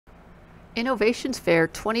Innovations Fair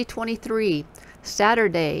 2023,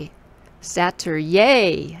 Saturday,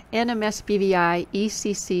 Yay! NMSBVI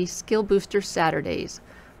ECC Skill Booster Saturdays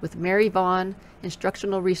with Mary Vaughn,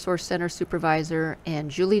 Instructional Resource Center Supervisor, and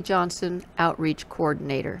Julie Johnson, Outreach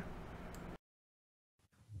Coordinator.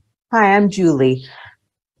 Hi, I'm Julie.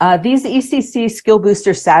 These ECC Skill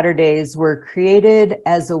Booster Saturdays were created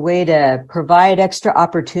as a way to provide extra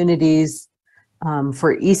opportunities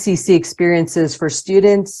for ECC experiences for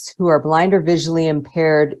students who are blind or visually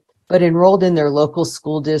impaired, but enrolled in their local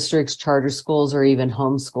school districts, charter schools, or even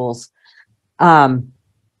homeschools. A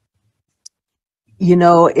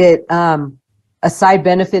side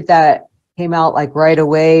benefit that came out like right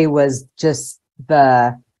away was just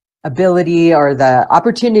the ability or the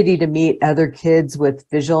opportunity to meet other kids with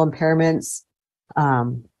visual impairments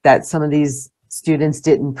that some of these students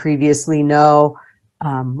didn't previously know.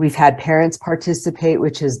 We've had parents participate,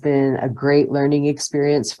 which has been a great learning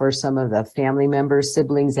experience for some of the family members,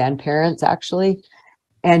 siblings, and parents, actually.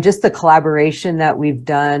 And just the collaboration that we've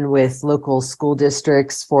done with local school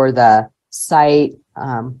districts for the site,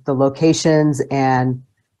 the locations, and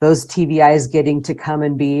those TVIs getting to come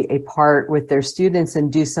and be a part with their students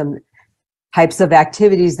and do some types of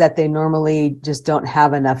activities that they normally just don't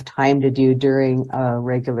have enough time to do during a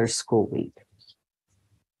regular school week.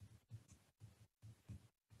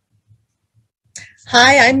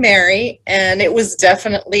 Hi, I'm Mary, and it was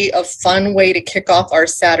definitely a fun way to kick off our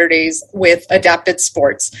Saturdays with adapted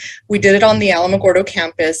sports. We did it on the Alamogordo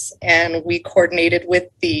campus, and we coordinated with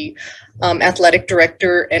the athletic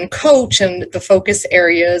director and coach, and the focus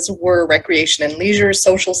areas were recreation and leisure,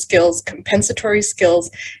 social skills, compensatory skills,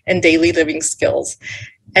 and daily living skills.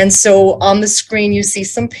 And so on the screen, you see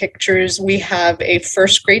some pictures. We have a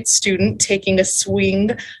first grade student taking a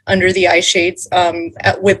swing under the eye shades,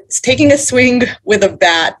 taking a swing with a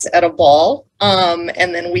bat at a ball.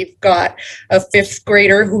 And then we've got a fifth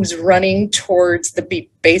grader who's running towards the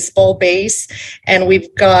baseball base. And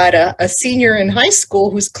we've got a senior in high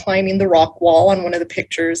school who's climbing the rock wall on one of the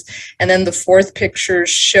pictures. And then the fourth pictures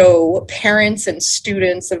show parents and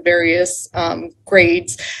students of various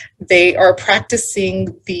grades. They are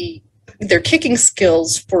practicing their kicking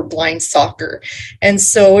skills for blind soccer. And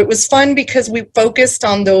so it was fun because we focused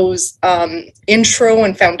on those intro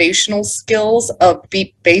and foundational skills of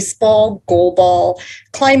baseball, goal ball,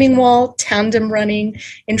 climbing wall, tandem running,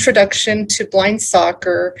 introduction to blind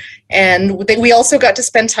soccer. And we also got to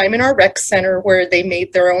spend time in our rec center where they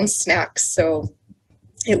made their own snacks. So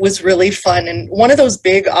it was really fun. And one of those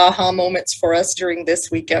big aha moments for us during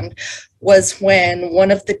this weekend was when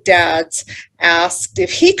one of the dads asked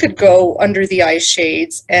if he could go under the eye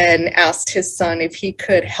shades and asked his son if he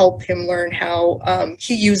could help him learn how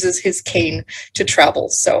he uses his cane to travel.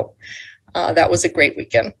 So that was a great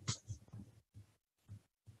weekend.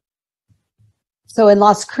 So in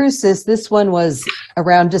Las Cruces, this one was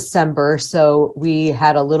around December, so we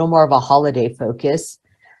had a little more of a holiday focus.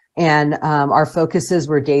 And our focuses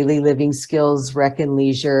were daily living skills, rec and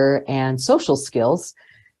leisure, and social skills.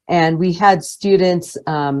 And we had students,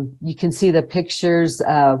 you can see the pictures.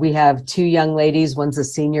 We have two young ladies, one's a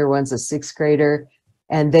senior, one's a sixth grader,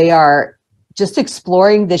 and they are just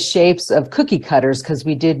exploring the shapes of cookie cutters because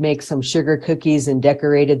we did make some sugar cookies and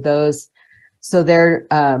decorated those. So they're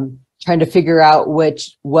trying to figure out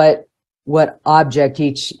what object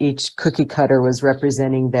each cookie cutter was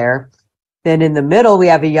representing there. Then in the middle, we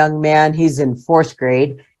have a young man, he's in fourth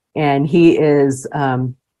grade, and he is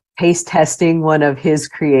taste testing one of his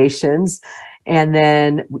creations. And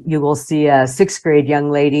then you will see a sixth grade young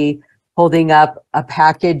lady holding up a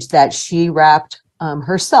package that she wrapped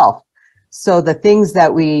herself. So the things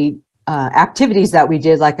that activities that we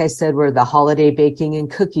did, like I said, were the holiday baking and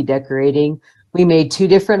cookie decorating. We made two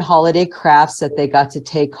different holiday crafts that they got to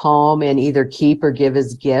take home and either keep or give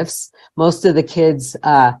as gifts. Most of the kids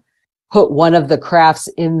put one of the crafts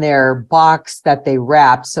in their box that they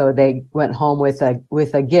wrapped, so they went home with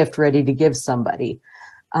a gift ready to give somebody.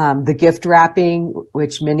 The gift wrapping,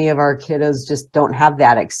 which many of our kiddos just don't have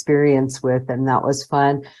that experience with, and that was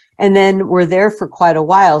fun. And then we're there for quite a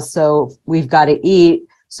while, so we've got to eat,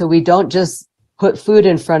 so we don't just put food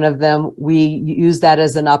in front of them. We use that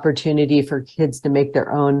as an opportunity for kids to make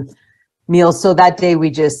their own meals. So that day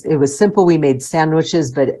it was simple. We made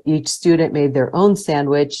sandwiches, but each student made their own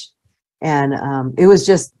sandwich. And it was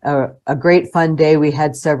just a great fun day. We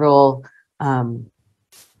had several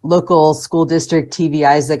local school district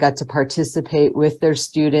TVIs that got to participate with their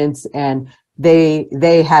students, and they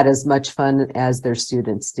had as much fun as their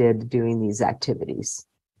students did doing these activities.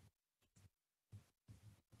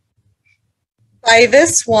 By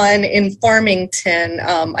this one in Farmington,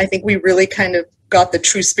 I think we really kind of got the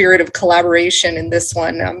true spirit of collaboration in this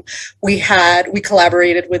one. We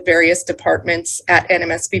collaborated with various departments at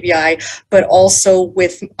NMSBVI, but also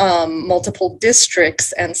with multiple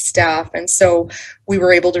districts and staff. And so we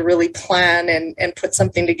were able to really plan and put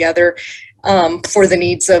something together for the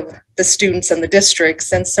needs of the students and the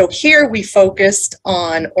districts. And so here we focused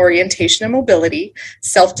on orientation and mobility,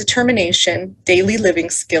 self-determination, daily living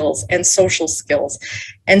skills, and social skills.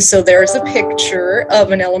 And so there's a picture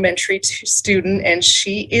of an elementary student, and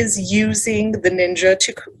she is using the Ninja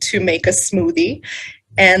to make a smoothie.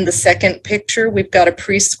 And the second picture, we've got a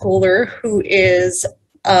preschooler who is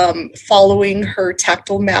following her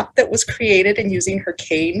tactile map that was created and using her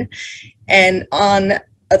cane. And on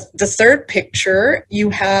the third picture, you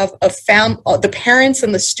have the parents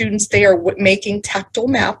and the students, they are making tactile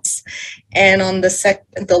maps. And on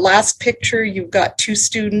the last picture, you've got two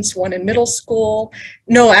students, one in middle school.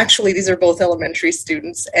 No, actually, these are both elementary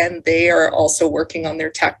students, and they are also working on their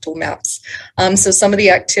tactile maps. So some of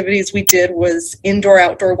the activities we did was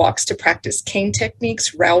indoor-outdoor walks to practice cane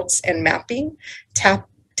techniques, routes, and mapping, tactile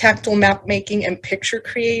map making and picture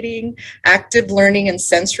creating, active learning and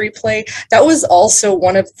sensory play. That was also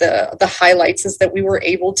one of the highlights, is that we were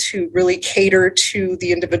able to really cater to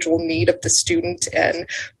the individual need of the student and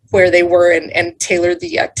where they were, and tailor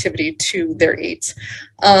the activity to their needs.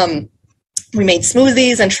 We made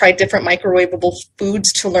smoothies and tried different microwavable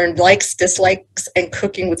foods to learn likes, dislikes, and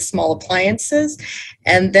cooking with small appliances.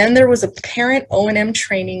 And then there was a parent O&M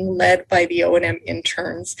training led by the O&M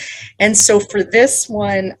interns. And so for this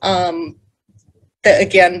one,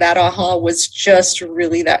 again, that aha was just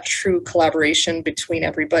really that true collaboration between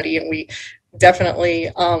everybody, and we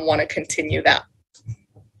definitely want to continue that.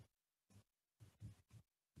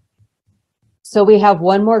 So we have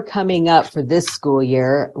one more coming up for this school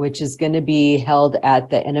year, which is going to be held at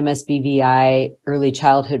the NMSBVI Early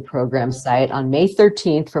Childhood Program site on May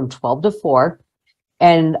 13th from 12 to 4.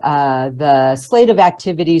 And the slate of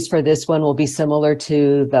activities for this one will be similar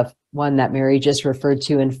to the one that Mary just referred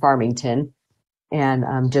to in Farmington,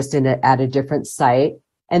 and just at a different site.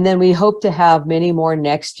 And then we hope to have many more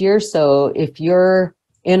next year. So if you're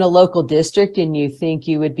in a local district and you think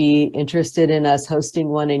you would be interested in us hosting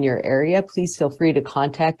one in your area, please feel free to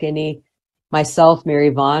contact myself, Mary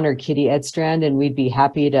Vaughn, or Kitty Edstrand, and we'd be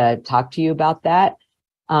happy to talk to you about that.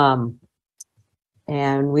 And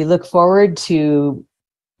we look forward to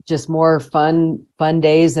just more fun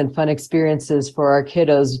days and fun experiences for our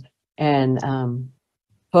kiddos, and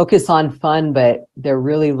focus on fun, but they're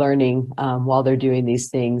really learning while they're doing these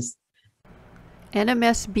things.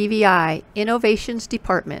 NMSBVI Innovations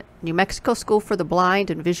Department, New Mexico School for the Blind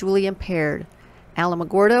and Visually Impaired,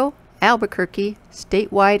 Alamogordo, Albuquerque,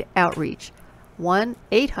 statewide outreach,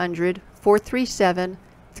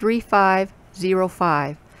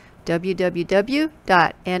 1-800-437-3505,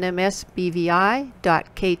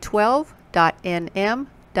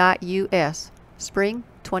 www.nmsbvi.k12.nm.us, spring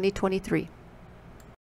 2023.